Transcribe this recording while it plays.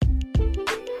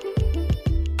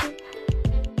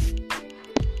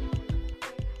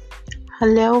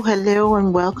Hello,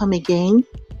 and welcome again.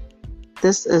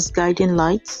 This is Guiding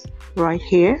Lights right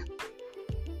here.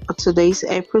 Today's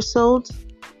episode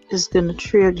is going to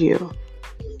thrill you.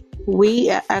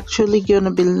 We are actually going to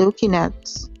be looking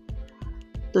at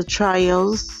the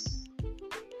trials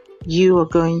you are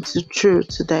going through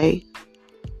today.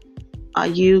 Are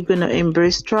you going to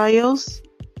embrace trials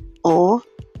or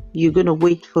you're going to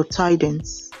wait for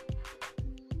tidings?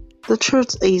 The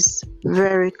truth is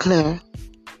very clear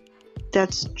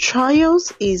that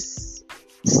trials is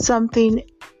something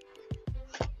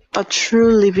a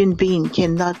true living being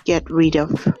cannot get rid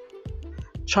of.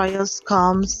 Trials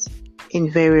comes in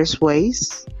various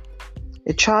ways.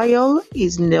 A trial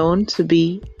is known to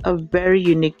be a very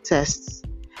unique test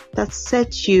that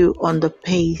sets you on the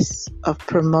pace of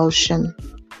promotion.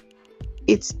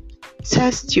 It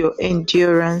tests your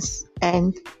endurance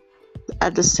and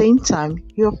at the same time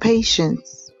your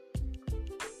patience.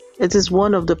 It is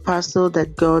one of the parcels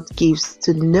that God gives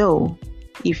to know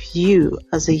if you,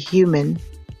 as a human,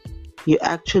 you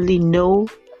actually know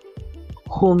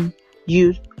whom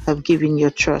you have given your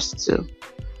trust to.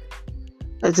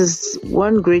 It is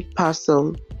one great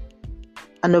parcel,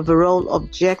 an overall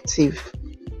objective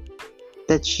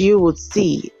that you would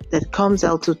see that comes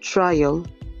out of trial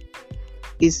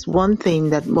is one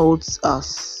thing that molds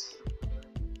us.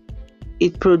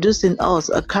 It produces in us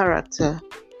a character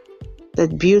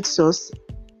that builds us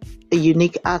a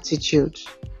unique attitude,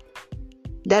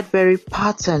 that very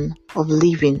pattern of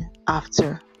living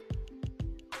after.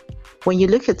 When you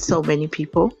look at so many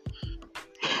people,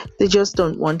 they just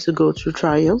don't want to go through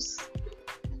trials.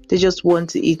 They just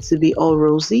want it to be all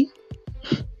rosy.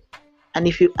 And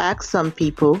if you ask some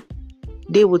people,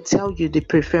 they will tell you they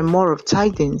prefer more of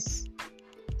tidings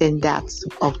than that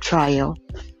of trial.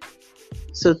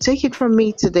 So take it from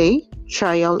me today,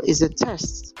 trial is a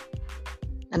test.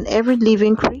 And every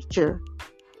living creature,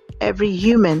 every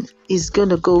human is going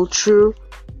to go through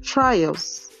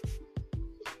trials.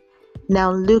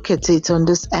 Now look at it on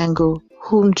this angle.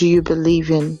 Whom do you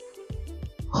believe in?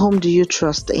 Whom do you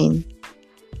trust in?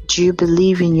 Do you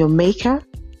believe in your Maker?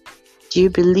 Do you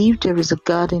believe there is a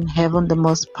God in heaven, the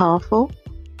most powerful?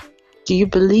 Do you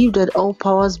believe that all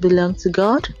powers belong to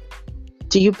God?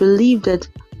 Do you believe that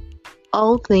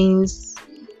all things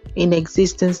in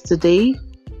existence today,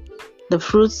 the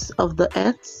fruits of the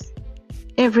earth,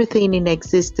 everything in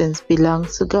existence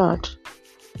belongs to God?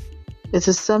 It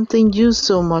is something you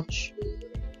so much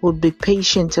would be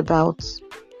patient about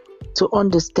to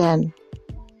understand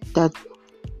that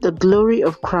the glory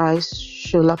of Christ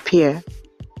shall appear.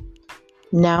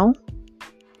 Now,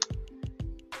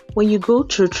 when you go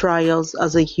through trials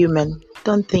as a human,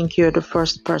 don't think you're the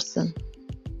first person.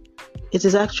 It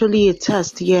is actually a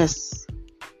test, yes.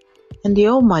 And the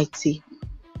Almighty,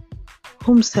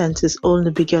 whom sent his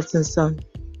only begotten Son,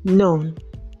 known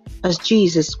as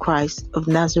Jesus Christ of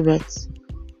Nazareth,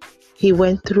 he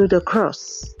went through the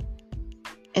cross.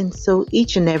 And so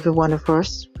each and every one of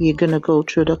us, we're going to go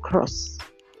through the cross.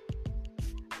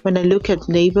 When I look at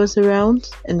neighbors around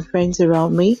and friends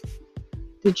around me,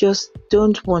 they just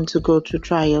don't want to go through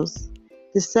trials.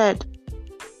 They said,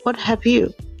 what have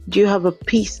you? Do you have a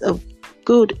piece of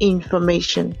good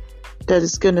information that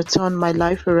is going to turn my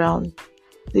life around?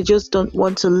 They just don't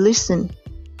want to listen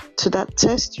to that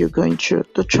test you're going through,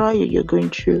 the trial you're going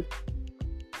through.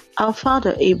 Our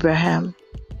father Abraham,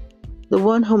 the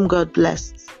one whom God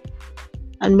blessed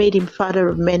and made him father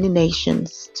of many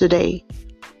nations today,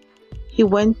 he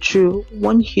went through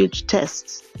one huge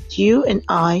test that you and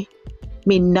I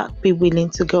may not be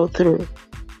willing to go through.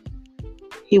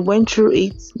 He went through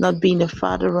it not being a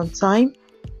father on time,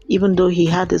 even though he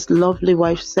had his lovely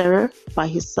wife Sarah by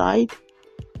his side.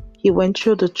 He went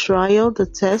through the trial, the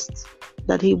test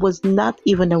that he was not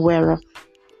even aware of.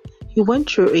 He went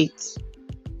through it.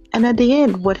 And at the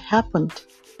end, what happened?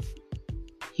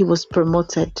 He was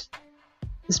promoted.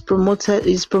 His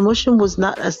promotion was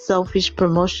not a selfish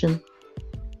promotion.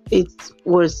 It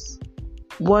was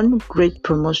one great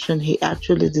promotion he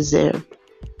actually deserved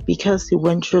because he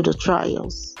went through the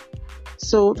trials.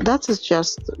 So that is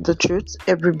just the truth.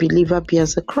 Every believer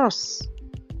bears a cross.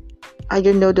 I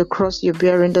don't know the cross you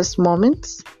bear in this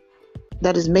moment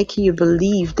that is making you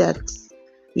believe that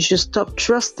you should stop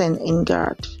trusting in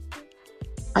God.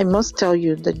 I must tell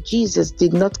you that Jesus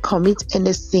did not commit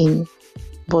any sin,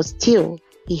 but still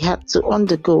he had to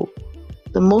undergo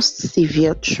the most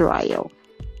severe trial,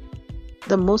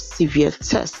 the most severe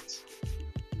test.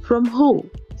 From who?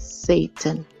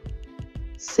 Satan.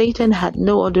 Satan had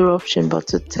no other option but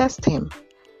to test him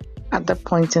at that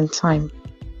point in time.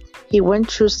 He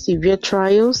went through severe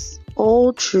trials,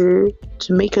 all through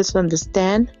to make us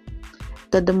understand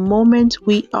that the moment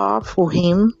we are for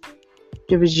Him,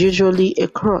 there is usually a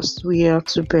cross we are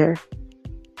to bear.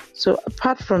 So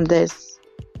apart from this,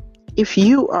 if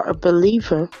you are a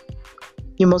believer,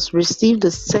 you must receive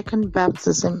the second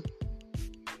baptism.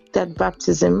 That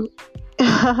baptism,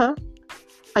 I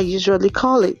usually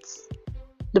call it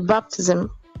the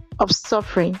baptism of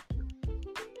suffering.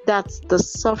 That's the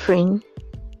suffering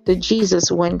that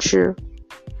Jesus went through.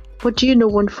 But do you know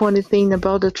one funny thing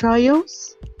about the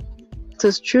trials? It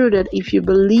is true that if you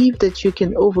believe that you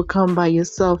can overcome by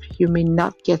yourself, you may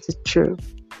not get it through.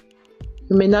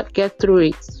 You may not get through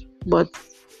it. But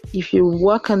if you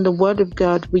work on the Word of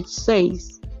God, which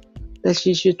says that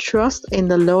you should trust in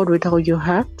the Lord with all your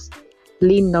heart,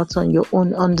 lean not on your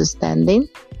own understanding,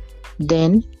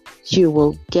 then you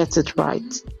will get it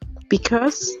right.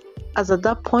 Because as at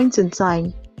that point in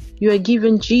time, you are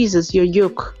giving Jesus your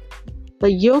yoke.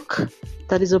 The yoke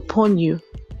that is upon you,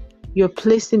 you're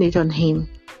placing it on Him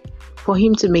for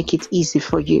Him to make it easy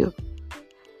for you.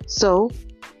 So,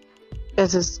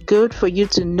 it is good for you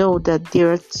to know that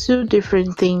there are two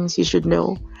different things you should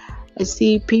know. I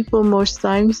see people most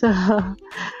times,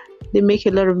 they make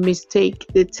a lot of mistake.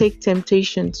 They take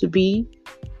temptation to be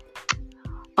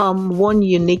one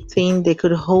unique thing they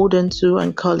could hold on to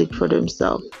and call it for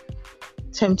themselves.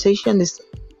 Temptation is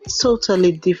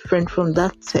totally different from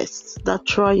that test, that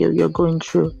trial you're going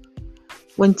through.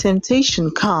 When temptation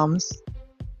comes,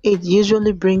 it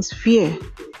usually brings fear.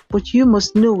 But you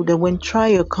must know that when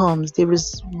trial comes, there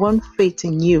is one faith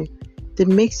in you that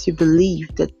makes you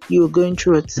believe that you are going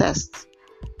through a test,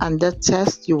 and that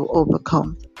test you will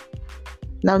overcome.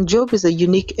 Now, Job is a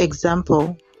unique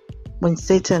example. When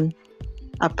Satan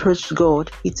approached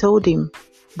God, he told him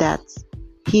that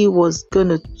he was going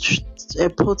to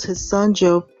put his son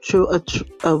Job through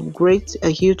a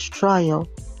huge trial.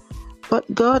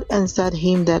 But God answered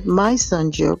him that my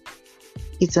son Job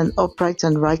is an upright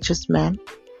and righteous man,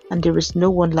 and there is no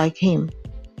one like him.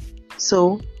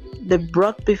 So they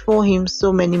brought before him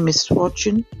so many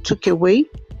misfortune, took away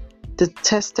the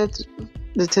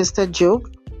tested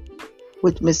Job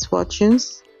with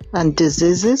misfortunes and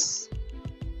diseases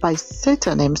by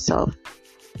Satan himself,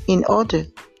 in order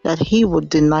that he would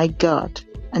deny God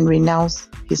and renounce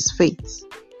his faith.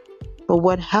 But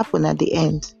what happened at the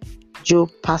end? Job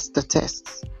passed the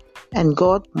test, and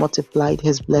God multiplied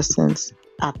his blessings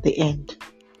at the end.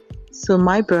 So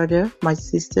my brother, my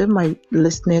sister, my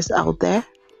listeners out there,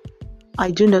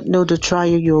 I do not know the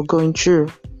trial you're going through,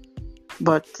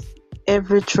 but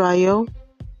every trial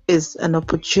is an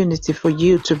opportunity for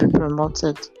you to be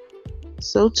promoted.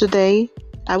 So today,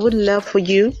 I would love for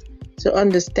you to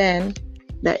understand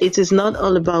that it is not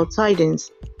all about tidings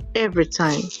every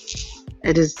time.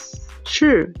 It is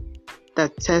true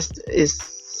that test is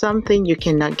something you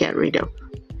cannot get rid of.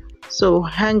 So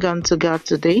hang on to God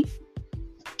today.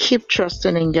 Keep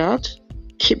trusting in God.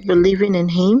 Keep believing in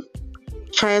Him.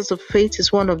 Trials of faith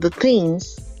is one of the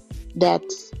things that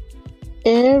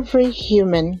every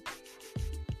human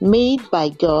made by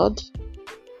God,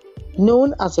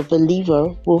 known as a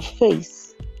believer, will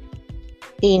face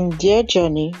in their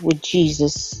journey with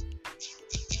Jesus.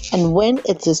 And when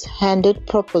it is handled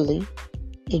properly,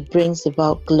 it brings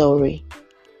about glory.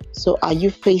 So are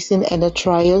you facing any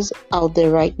trials out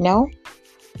there right now?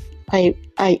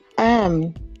 I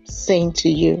am saying to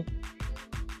you,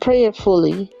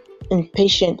 prayerfully and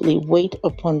patiently wait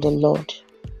upon the Lord.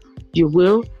 You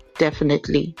will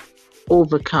definitely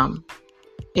overcome.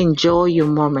 Enjoy your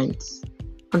moments.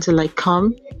 Until I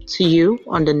come to you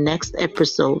on the next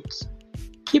episode,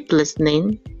 keep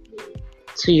listening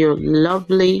to your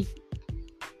lovely,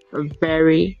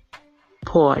 very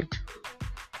poured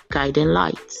guiding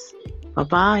lights.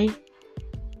 Bye-bye.